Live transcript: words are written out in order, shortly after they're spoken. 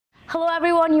Hello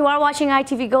everyone, you are watching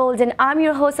ITV Gold and I'm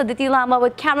your host Aditi Lama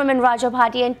with cameraman Raja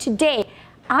Bhati, and today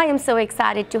I am so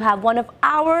excited to have one of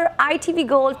our ITV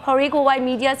Gold Parik Worldwide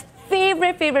Media's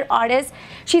favorite artists.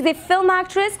 She's a film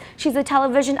actress, she's a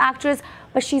television actress,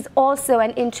 but she's also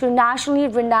an internationally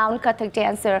renowned Kathak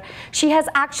dancer. She has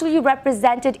actually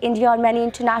represented India on many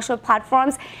international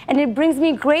platforms, and it brings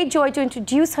me great joy to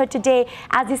introduce her today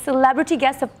as a celebrity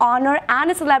guest of honor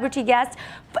and a celebrity guest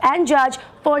and judge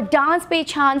for Dance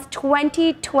Pehchan's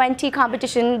 2020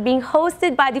 competition being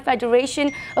hosted by the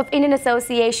Federation of Indian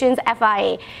Associations,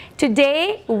 FIA.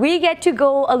 Today, we get to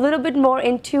go a little bit more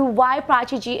into why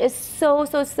Prachi ji is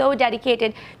so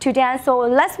dedicated to dance. So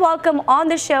let's welcome on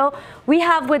the show, we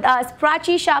have with us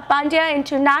Prachee Shah Paandya,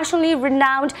 internationally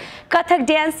renowned Kathak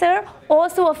dancer,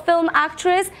 also a film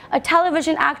actress, a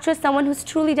television actress, someone who's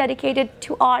truly dedicated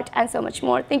to art and so much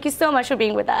more. Thank you so much for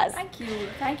being with us.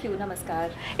 Thank you,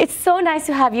 namaskar. It's so nice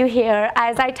to have you here.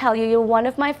 As I tell you, you're one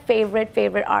of my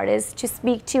favorite artists to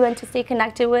speak to and to stay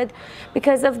connected with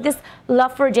because of this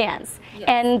love for dance. Yes.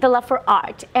 And the love for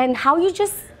art and how you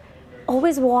just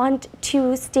always want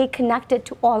to stay connected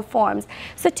to all forms.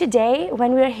 So today,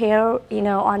 when we're here,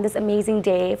 on this amazing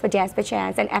day for Dance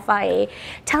Pehchan and FIA,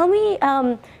 tell me,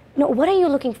 what are you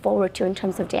looking forward to in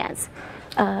terms of dance?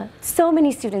 So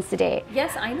many students today.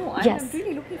 Yes, I know. I'm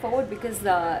really looking forward because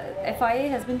FIA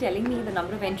has been telling me the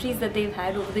number of entries that they've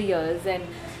had over the years,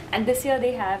 and this year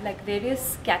they have like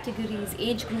various categories,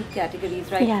 age group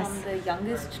categories, right? Yes. From the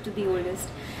youngest to the oldest,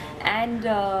 and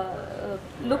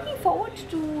looking forward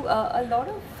to a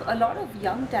lot of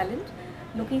young talent.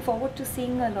 Looking forward to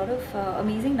seeing a lot of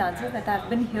amazing dancers that I've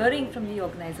been hearing from the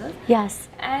organizers. Yes.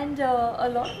 And a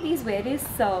lot of these various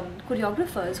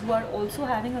choreographers who are also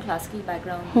having a classical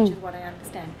background, which is what I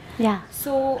understand. Yeah.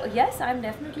 So yes, I'm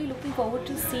definitely looking forward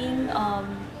to seeing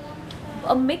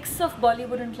a mix of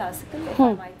Bollywood and classical, if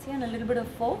I might say, and a little bit of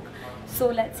folk. So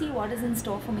let's see what is in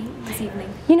store for me this evening.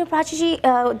 Prachi ji,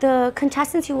 the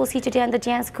contestants you will see today and the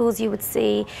dance schools you would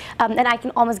see, and I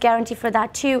can almost guarantee for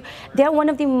that too, they're one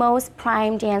of the most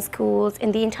prime dance schools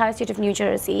in the entire state of New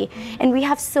Jersey. And we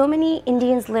have so many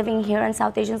Indians living here and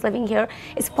South Asians living here.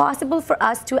 It's possible for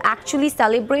us to actually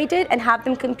celebrate it and have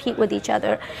them compete with each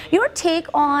other. Your take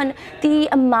on the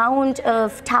amount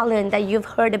of talent that you've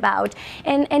heard about,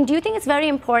 and do you think it's very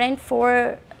important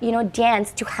for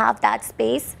dance to have that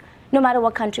space, no matter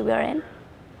what country we are in?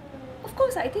 Of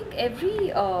course, I think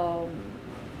every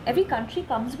country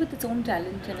comes with its own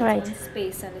talent and its own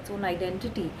space and its own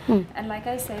identity. And like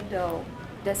I said,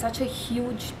 there's such a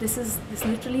huge. This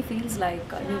literally feels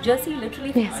like New Jersey.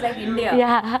 Literally feels like India.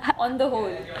 Yeah. On the whole,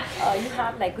 you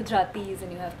have like Gujaratis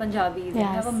and you have Punjabis. And you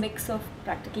have a mix of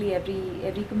practically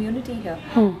every community here.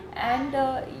 And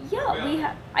yeah, we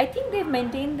have. I think they've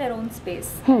maintained their own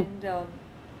space. And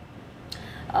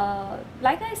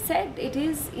like I said, it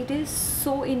is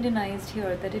so Indianized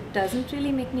here that it doesn't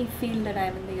really make me feel that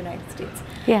I'm in the United States.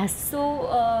 Yes. So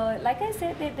like I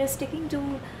said, they're sticking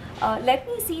to. Let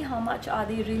me see how much are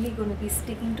they really going to be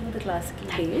sticking to the classical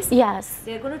base. Yes.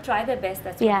 They're going to try their best.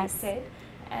 That's what they said.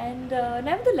 And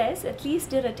nevertheless, at least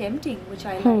they're attempting, which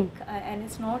I like. And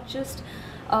it's not just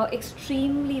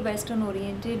extremely Western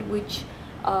oriented, which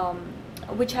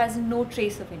has no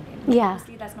trace of Indian. Yeah.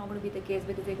 Obviously, that's not going to be the case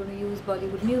because they're going to use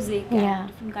Bollywood music and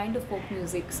different kind of folk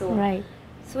music. So,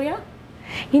 so yeah.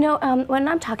 When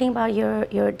I'm talking about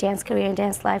your dance career and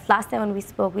dance life, last time when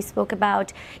we spoke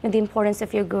about the importance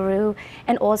of your guru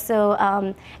and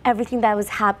also everything that was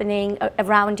happening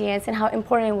around dance and how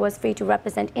important it was for you to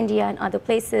represent India and other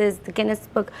places, the Guinness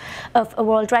Book of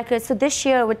World Records. So this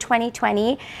year with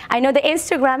 2020, I know the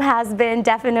Instagram has been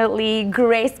definitely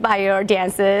graced by your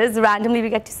dances. Randomly we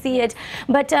get to see it.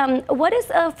 But what is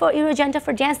for your agenda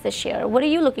for dance this year? What are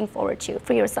you looking forward to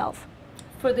for yourself?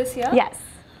 For this year? Yes.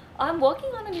 I'm working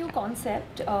on a new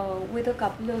concept with a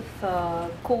couple of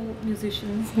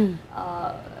co-musicians,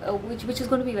 which is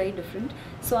going to be very different.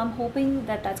 So I'm hoping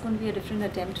that that's going to be a different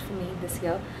attempt for me this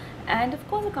year. And of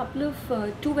course, a couple of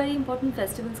two very important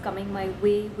festivals coming my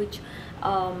way, which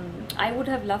I would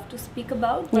have loved to speak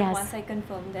about, but once I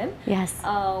confirm them,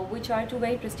 which are two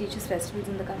very prestigious festivals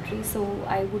in the country. So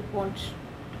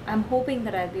I'm hoping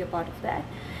that I'll be a part of that.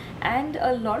 And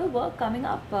a lot of work coming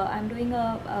up. I'm doing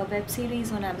a web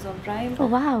series on Amazon Prime. Oh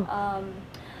wow!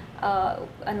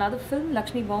 Another film,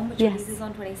 Lakshmi Bomb, which releases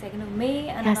on 22nd of May,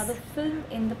 and another film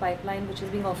in the pipeline, which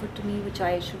is being offered to me, which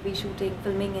I should be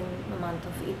filming in the month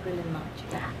of April and March.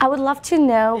 Yeah. I would love to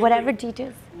know whatever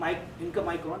details. इनका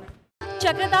mic कौन है?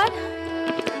 चक्रधार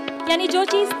यानी जो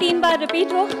चीज़ 3 बार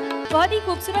repeat हो, बहुत ही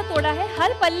खूबसूरत तोड़ा है.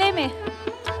 हर पल्ले में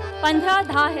 15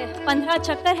 धा है, 15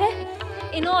 चक्कर है.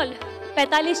 इन ऑल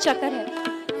 45 चक्कर है.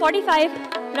 45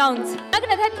 rounds.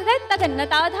 Tagna that tagna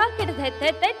ta tha kit that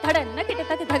dhadanna kit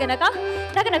tak dhagna ka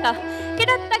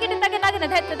kit tagna that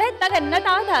tagna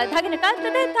ta tha dhagna ka that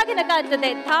tha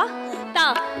ta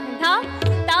tha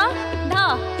ta dha dhagna ka that tha ta dha ta dha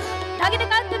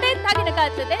dhagna ka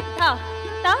that tha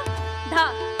ta dha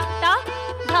ta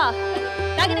dha a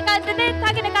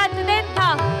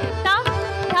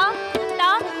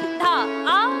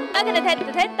tagna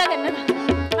that tagna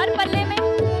हर पल्ले में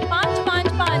 5 5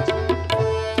 5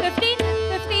 15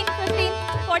 15 15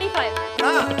 45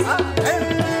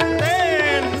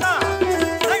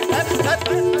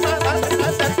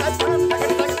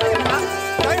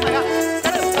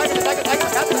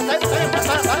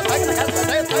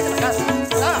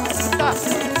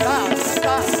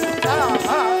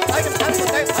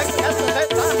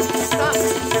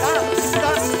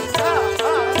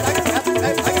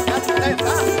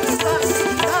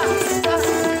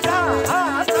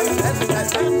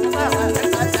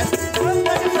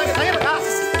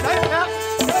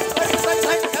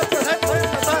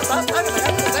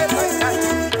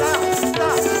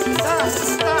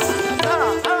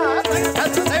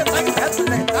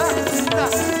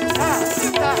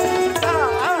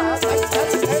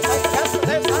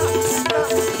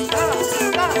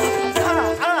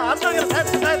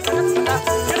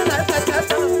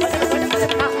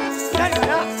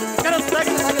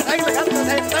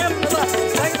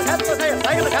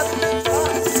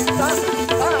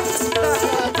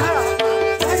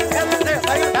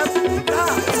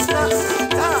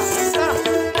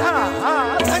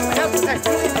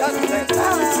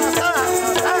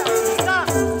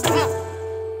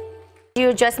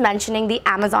 You're just mentioning the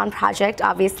Amazon project,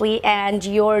 obviously, and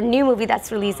your new movie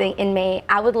that's releasing in May.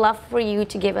 I would love for you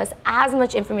to give us as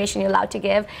much information you're allowed to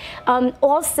give.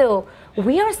 Also,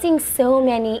 we are seeing so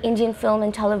many Indian film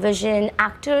and television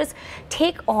actors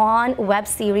take on web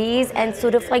series and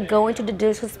sort of like go into the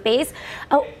digital space.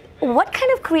 What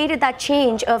kind of created that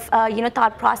change of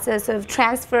thought process of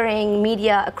transferring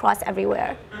media across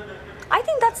everywhere? I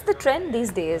think that's the trend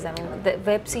these days. I mean, the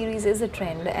web series is a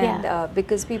trend, and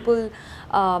because people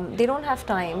they don't have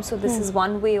time, so this is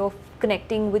one way of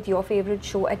connecting with your favorite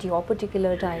show at your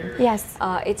particular time. Yes.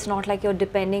 It's not like you're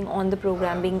depending on the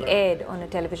program being aired on a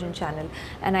television channel,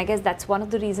 and I guess that's one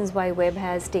of the reasons why web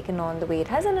has taken on the way it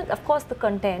has, and of course the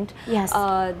content,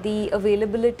 the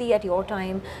availability at your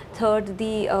time. Third,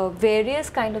 the various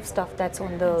kind of stuff that's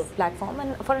on the platform,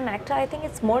 and for an actor, I think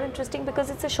it's more interesting because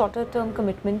it's a shorter term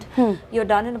commitment. You're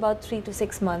done in about 3 to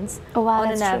 6 months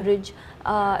on an average.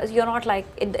 You're not like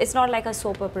it's not like a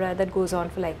soap opera that goes on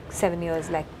for like 7 years,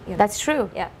 like That's true.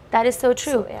 Yeah, that is so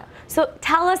true. So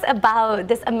tell us about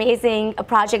this amazing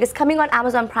project. It's coming on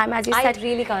Amazon Prime, as you said. I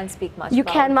really can't speak much. You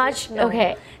can't much? No.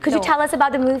 Okay. Could you tell us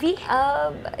about the movie?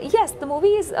 Yes, the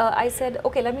movie is, I said,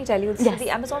 okay, let me tell you. So the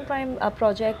Amazon Prime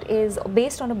project is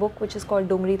based on a book which is called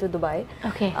Dongri to Dubai.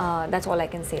 Okay. That's all I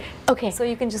can say. Okay. So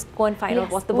you can just go and find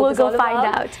out what the book is all about. We'll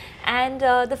go find out. And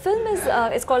the film is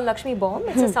it's called Lakshmi Bomb.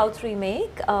 It's a South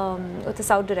remake with a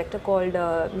South director called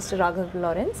Mr. Raghav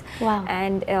Lawrence. Wow.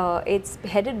 And it's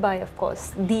headed by, of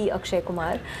course, the Akshay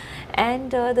Kumar.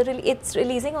 And it's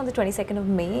releasing on the 22nd of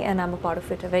May, and I'm a part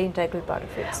of it, a very integral part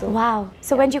of it. So wow.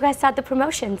 So when do you guys start the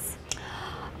promotions?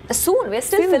 Soon. We're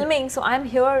still filming. So I'm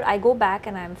here. I go back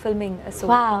and I'm filming. So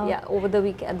yeah, over the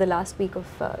week, the last week of.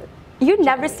 You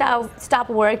never stop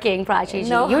working, Prachi.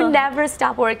 No. You never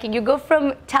stop working. You go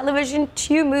from television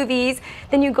to movies,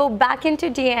 then you go back into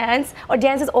dance, or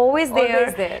dance is always there.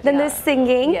 Always there. Then there's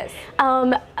singing. Yes.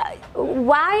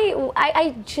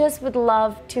 I just would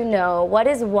love to know, what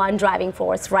is one driving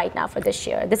force right now for this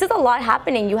year? This is a lot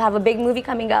happening. You have a big movie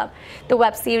coming up, the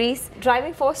web series.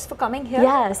 Driving force for coming here?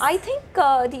 Yes. I think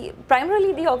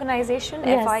primarily the organization,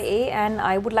 FIA, and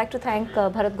I would like to thank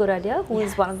Bharat Goradia, who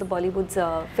is one of the Bollywood's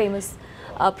famous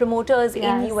promoters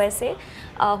in USA,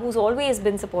 who's always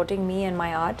been supporting me and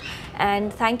my art,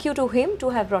 and thank you to him to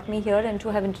have brought me here and to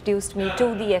have introduced me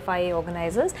to the FIA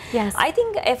organizers. Yes. I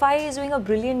think FIA is doing a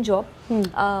brilliant job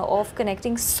of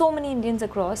connecting so many Indians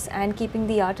across and keeping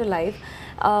the art alive.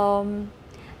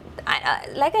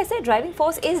 Like I said, driving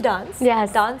force is dance.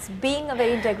 Yes. Dance being a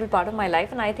very integral part of my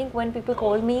life, and I think when people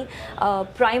call me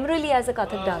primarily as a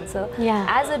Kathak dancer,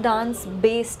 as a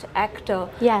dance-based actor,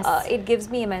 it gives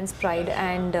me immense pride,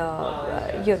 and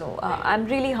I'm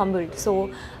really humbled.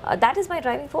 So that is my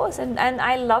driving force, and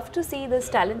I love to see this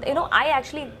talent. I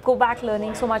actually go back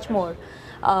learning so much more.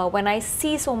 when I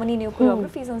see so many new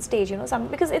choreographies on stage, you know,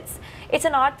 because it's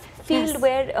an art field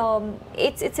where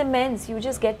it's immense. You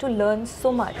just get to learn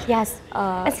so much. Yes.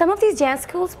 And some of these dance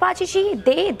schools,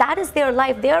 Prachi, that is their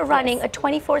life. They are running a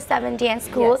 24/7 dance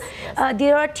school.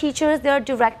 There are teachers, there are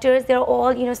directors, they're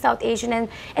all, you know, South Asian,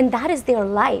 and that is their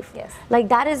life. Yes. Like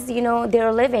that is, you know,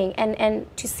 their living. And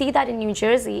to see that in New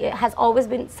Jersey, it has always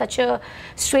been such a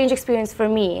strange experience for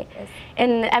me. Yes.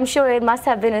 And I'm sure it must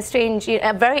have been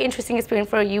a very interesting experience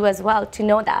for you as well to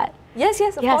know that. Yes,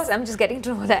 of course. I'm just getting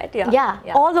to know that. Yeah,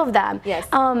 all of them. Yes.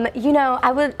 You know,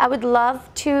 I would love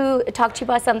to talk to you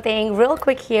about something real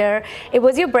quick here. It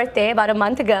was your birthday about a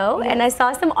month ago, and I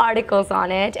saw some articles on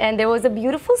it, and there was a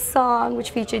beautiful song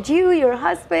which featured you, your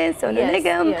husband, Sonu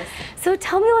Nigam. Yes. So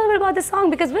tell me a little bit about the song,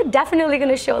 because we're definitely going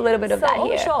to show a little bit of that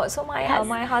here. Sure. So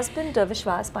my husband Prachee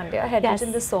Shah Paandya had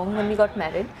written this song when we got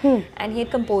married, and he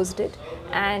had composed it,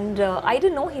 and I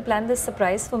didn't know he planned this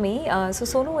surprise for me. So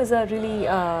Sonu is a really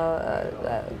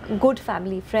good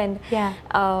family friend,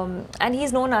 and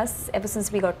he's known us ever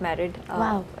since we got married.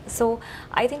 Wow. So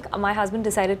I think my husband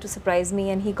decided to surprise me,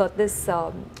 and he got this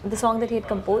the song that he had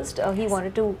composed. He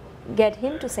wanted to get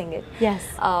him to sing it. Yes.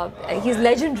 He's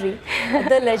legendary,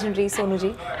 the legendary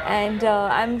Sonuji, and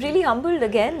I'm really humbled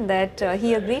again that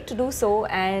he agreed to do so,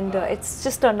 and it's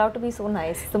just turned out to be so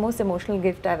nice. It's the most emotional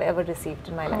gift I've ever received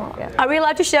in my life. Yeah. Are we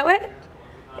allowed to show it?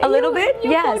 A little bit?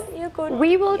 Yes. You could.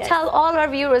 We will tell all our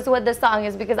viewers what the song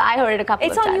is, because I heard it a couple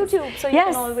of times. It's on YouTube, so you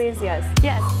can always, Yes.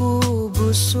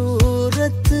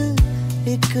 खूबसूरत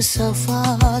एक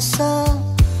सफा सा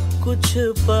कुछ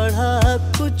पढ़ा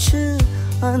कुछ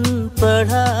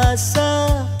अनपढ़ा सा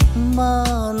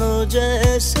मानो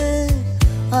जैसे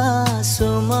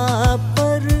आसमां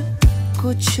पर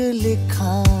कुछ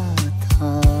लिखा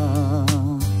था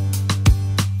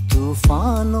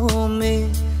तूफानों में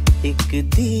एक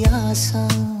दिया सा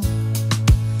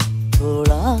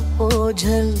थोड़ा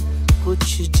ओझल कुछ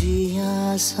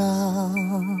जिया सा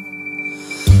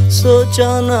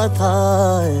सोचा न था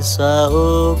ऐसा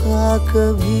होगा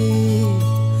कभी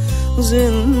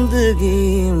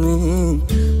जिंदगी में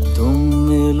तुम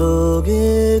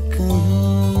मिलोगे कहीं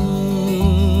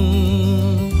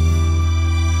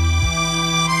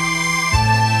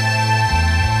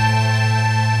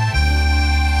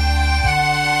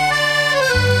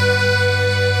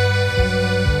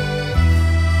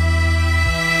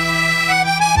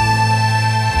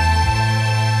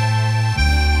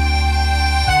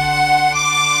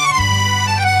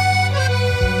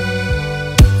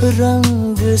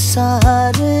रंग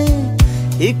सारे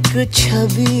एक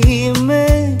छवि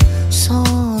में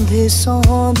सौंधे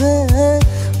सौंधे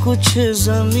कुछ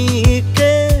ज़मीं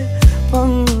के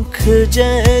पंख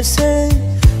जैसे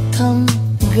थम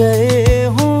गए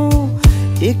हों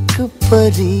एक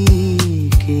परी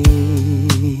के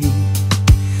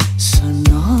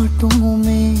सन्नाटों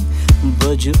में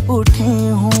बज उठे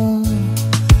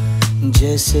हों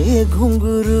जैसे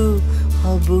घुंघरू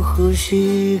अब खुशी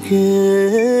के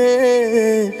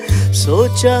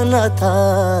सोचा न था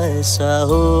ऐसा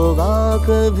होगा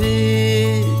कभी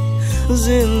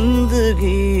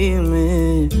जिंदगी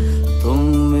में तुम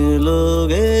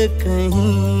मिलोगे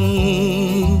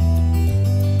कहीं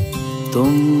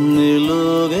तुम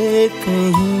मिलोगे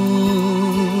कहीं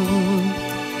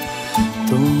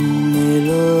तुम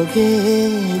मिलोगे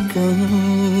कहीं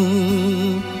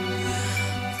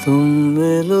तुम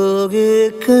मिलोगे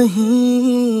कहीं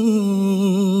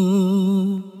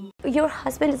Your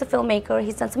husband is a filmmaker.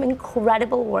 He's done some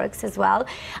incredible works as well.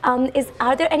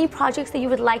 Are there any projects that you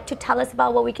would like to tell us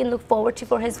about, what we can look forward to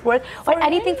for his work, or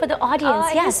anything for the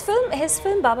audience? Yes. His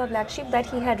film Baba Black Sheep that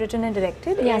he had written and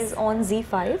directed is on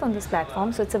Z5 on this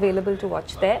platform, so it's available to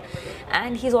watch there.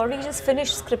 And he's already just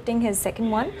finished scripting his second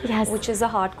one, which is a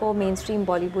hardcore mainstream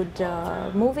Bollywood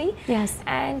movie. Yes.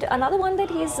 And another one that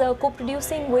he's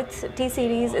co-producing with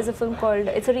T-Series is a film called,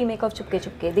 it's a remake of Chupke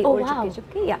Chupke, the old Chupke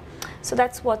Chupke. Yeah. So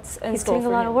that's what's in He's store doing for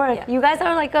a lot him. of work. Yeah. You guys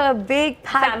are like a big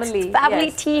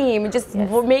family team, just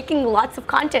making lots of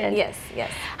content. Yes.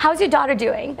 How's your daughter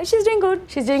doing? She's doing good.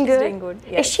 She's doing good.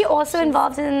 Yes. Is she also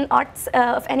involved in arts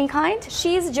of any kind?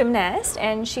 She's a gymnast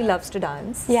and she loves to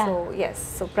dance. Yeah. So yes,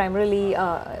 so primarily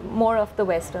more of the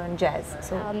Western jazz.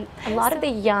 So a lot of the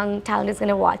young talent is going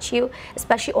to watch you,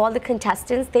 especially all the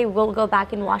contestants. They will go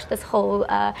back and watch this whole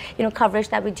coverage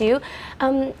that we do.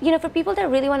 For people that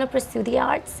really want to pursue the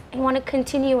arts and want to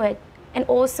continue it and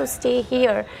also stay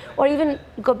here or even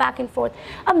go back and forth,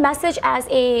 a message as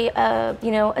a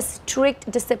strict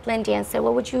disciplined dancer,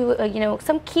 what would you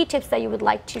some key tips that you would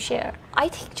like to share? I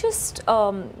think just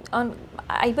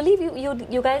I believe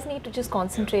you guys need to just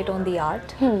concentrate on the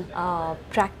art,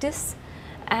 practice,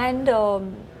 and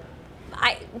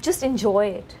I just enjoy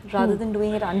it rather than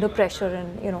doing it under pressure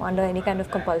and, you know, under any kind of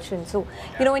compulsion. So,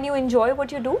 you know, when you enjoy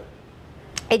what you do,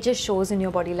 it just shows in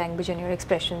your body language and your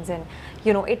expressions, and,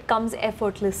 you know, it comes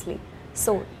effortlessly.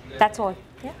 So that's all.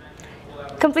 Yeah.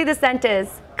 Complete the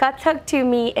sentence. Kathak to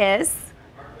me is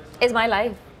My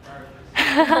life.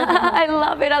 I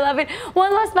love it. I love it.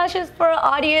 One last message for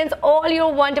our audience, all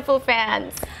your wonderful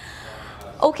fans.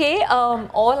 Okay,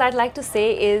 all I'd like to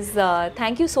say is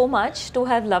thank you so much to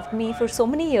have loved me for so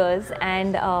many years,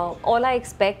 and all I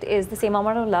expect is the same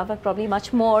amount of love and probably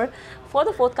much more for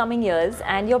the forthcoming years,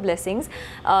 and your blessings,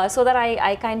 so that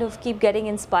I kind of keep getting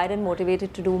inspired and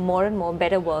motivated to do more and more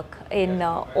better work in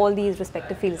all these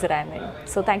respective fields that I'm in.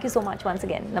 So thank you so much once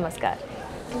again. Namaskar.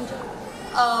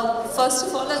 First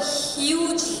of all, a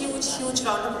huge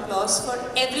round of applause for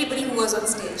everybody who was on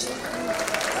stage.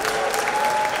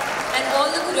 And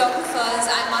all the choreographers,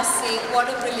 I must say, what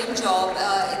a brilliant job.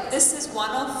 This is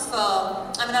one of,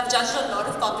 I mean, I've judged a lot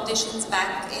of competitions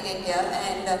back in India,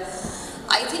 and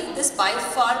I think this by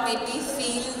far made me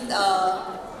feel,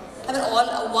 I mean,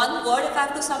 one word if I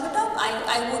have to sum it up,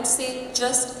 I would say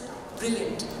just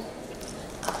brilliant.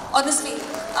 Honestly,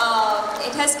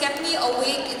 it has kept me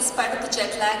awake in spite of the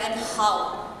jet lag, and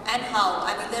how.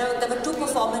 I mean, there were two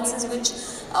performances which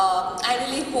I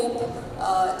really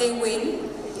hope they win.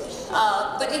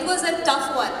 But it was a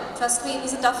tough one. Trust me, it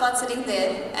was a tough one sitting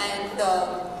there.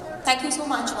 And thank you so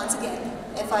much once again,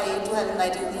 FIA, to have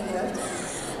invited me here.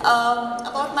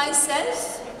 About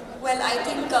myself, well, I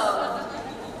think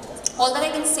all that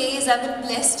I can say is I've been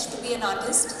blessed to be an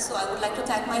artist. So I would like to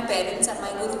thank my parents and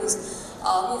my gurus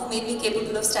who've made me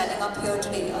capable of standing up here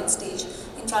today on stage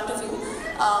in front of you.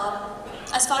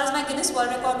 As far as my Guinness World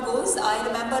Record goes, I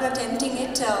remember attempting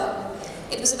it.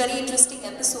 It was a very interesting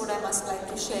episode, I must like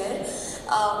to share.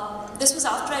 This was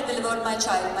after I delivered my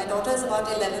child. My daughter is about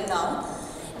 11 now.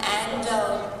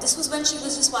 And this was when she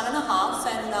was just 1.5,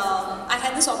 and I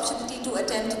had this opportunity to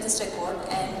attempt this record.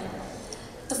 And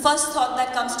the first thought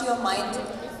that comes to your mind,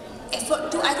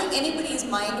 I think anybody's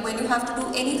mind, when you have to do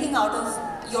anything out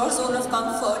of your zone of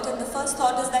comfort, and the first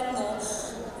thought is that no,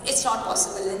 it's not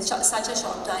possible in such a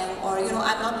short time, or, you know,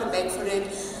 I'm not prepared for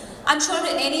it. I'm sure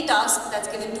in any task that's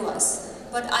given to us.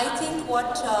 But I think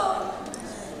what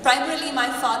primarily my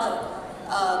father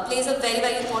plays a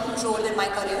very important role in my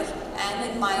career and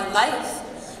in my life.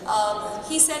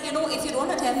 He said, you know, if you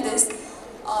don't attempt this,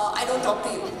 I don't talk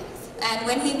to you. And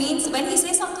when he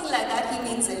says something like that, he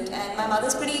means it. And my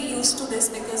mother's pretty used to this,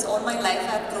 because all my life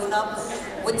I've grown up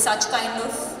with such kind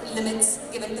of limits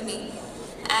given to me.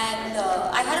 And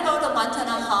I had about 1.5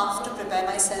 months to prepare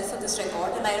myself for this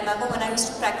record. And I remember when I used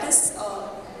to practice,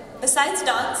 besides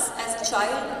dance as a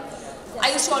child,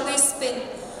 I used to always spin.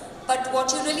 But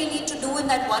what you really need to do in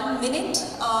that 1 minute,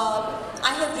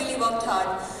 I have really worked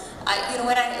hard. You know,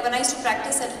 when I used to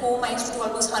practice at home, I used to do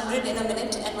almost 100 in a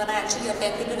minute, and when I actually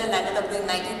attempted it, I landed up doing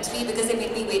 93, because they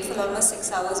made me wait for almost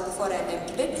 6 hours before I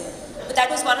attempted it. But that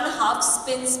was 1.5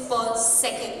 spins per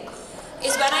second.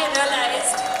 Is when I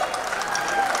realized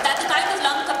that the kind of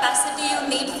lung capacity you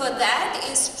need for that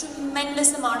is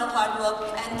tremendous amount of hard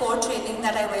work and core training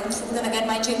that I went through. Then again,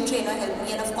 my gym trainer helped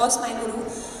me, and of course my guru,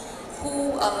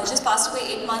 who just passed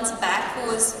away 8 months back,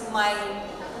 who was my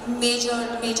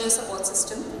major support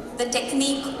system. The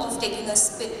technique of taking a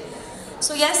spin.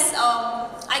 So yes,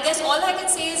 I guess all I can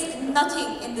say is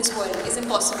nothing in this world is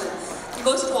impossible. It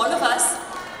goes to all of us.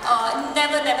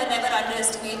 Never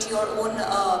underestimate your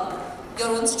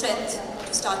own strength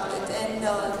to start with. And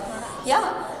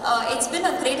it's been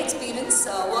a great experience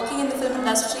working in the film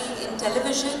industry, in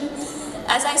television.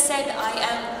 As I said, I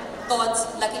am God's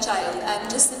lucky child. I'm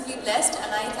just simply blessed,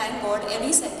 and I thank God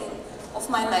every second of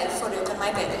my life for it, and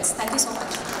my parents. Thank you so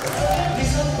much.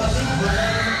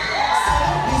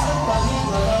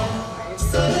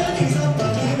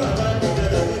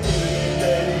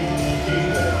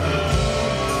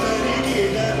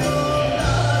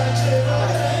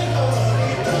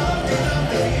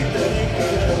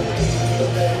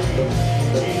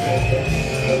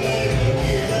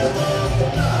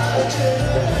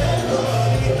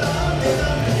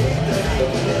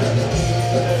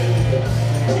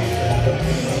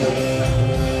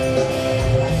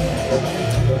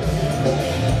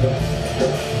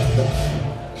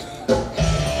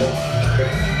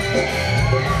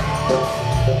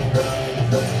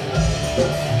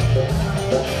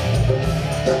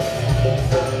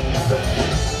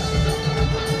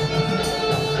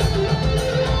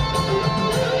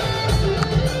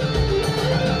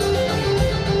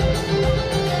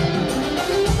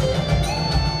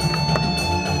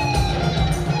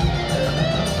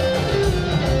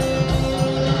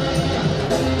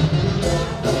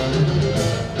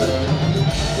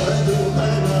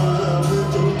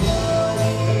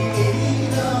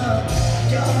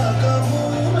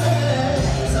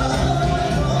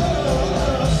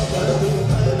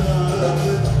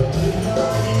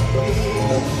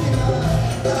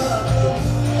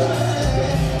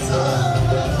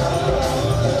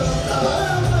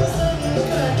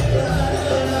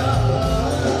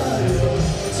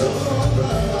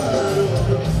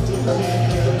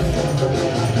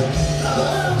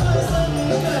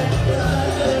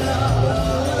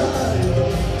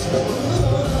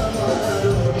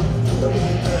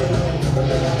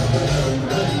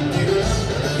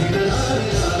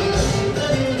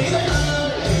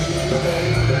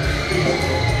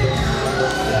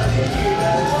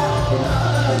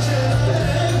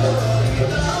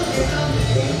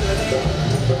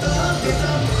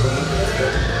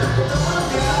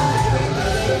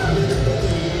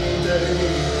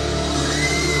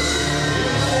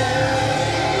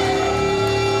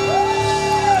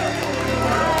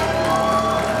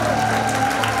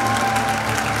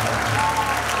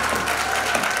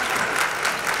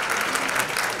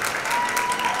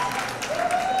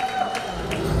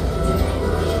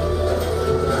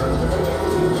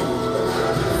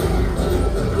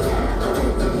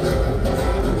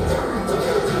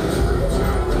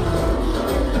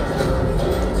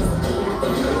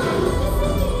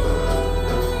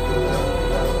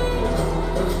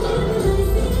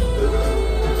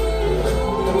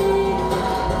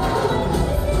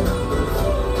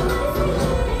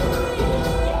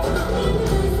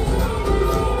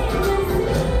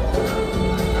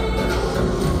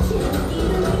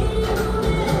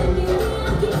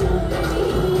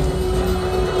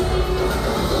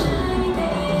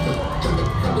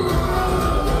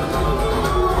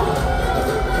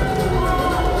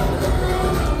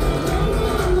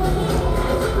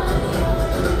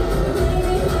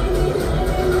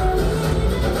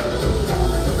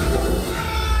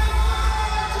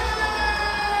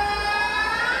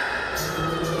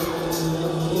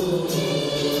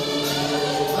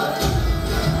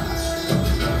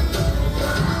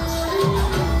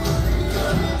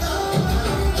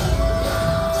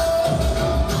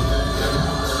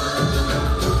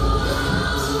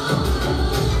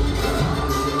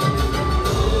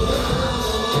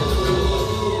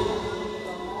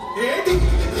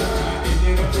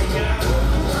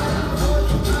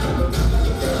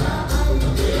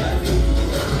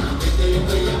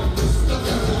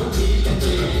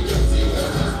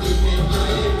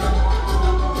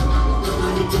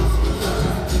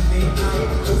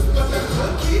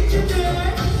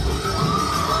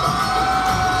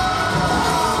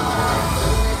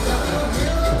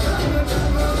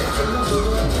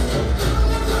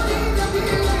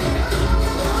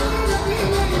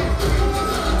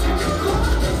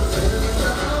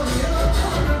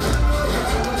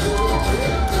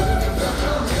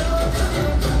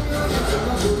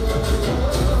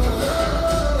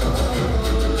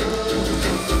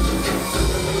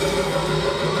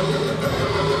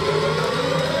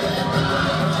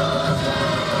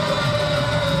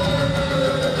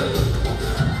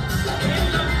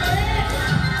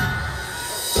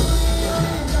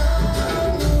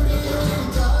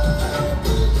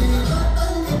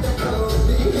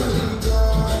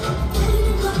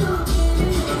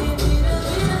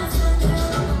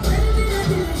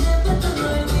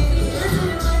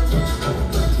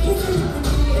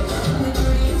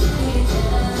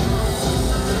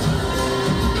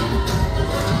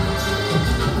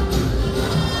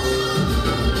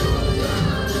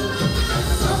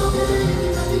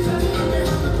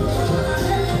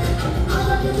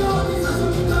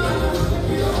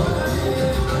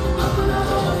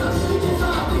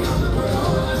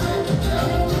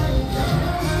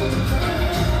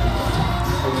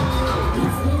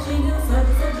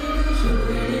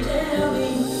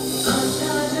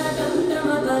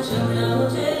 Shana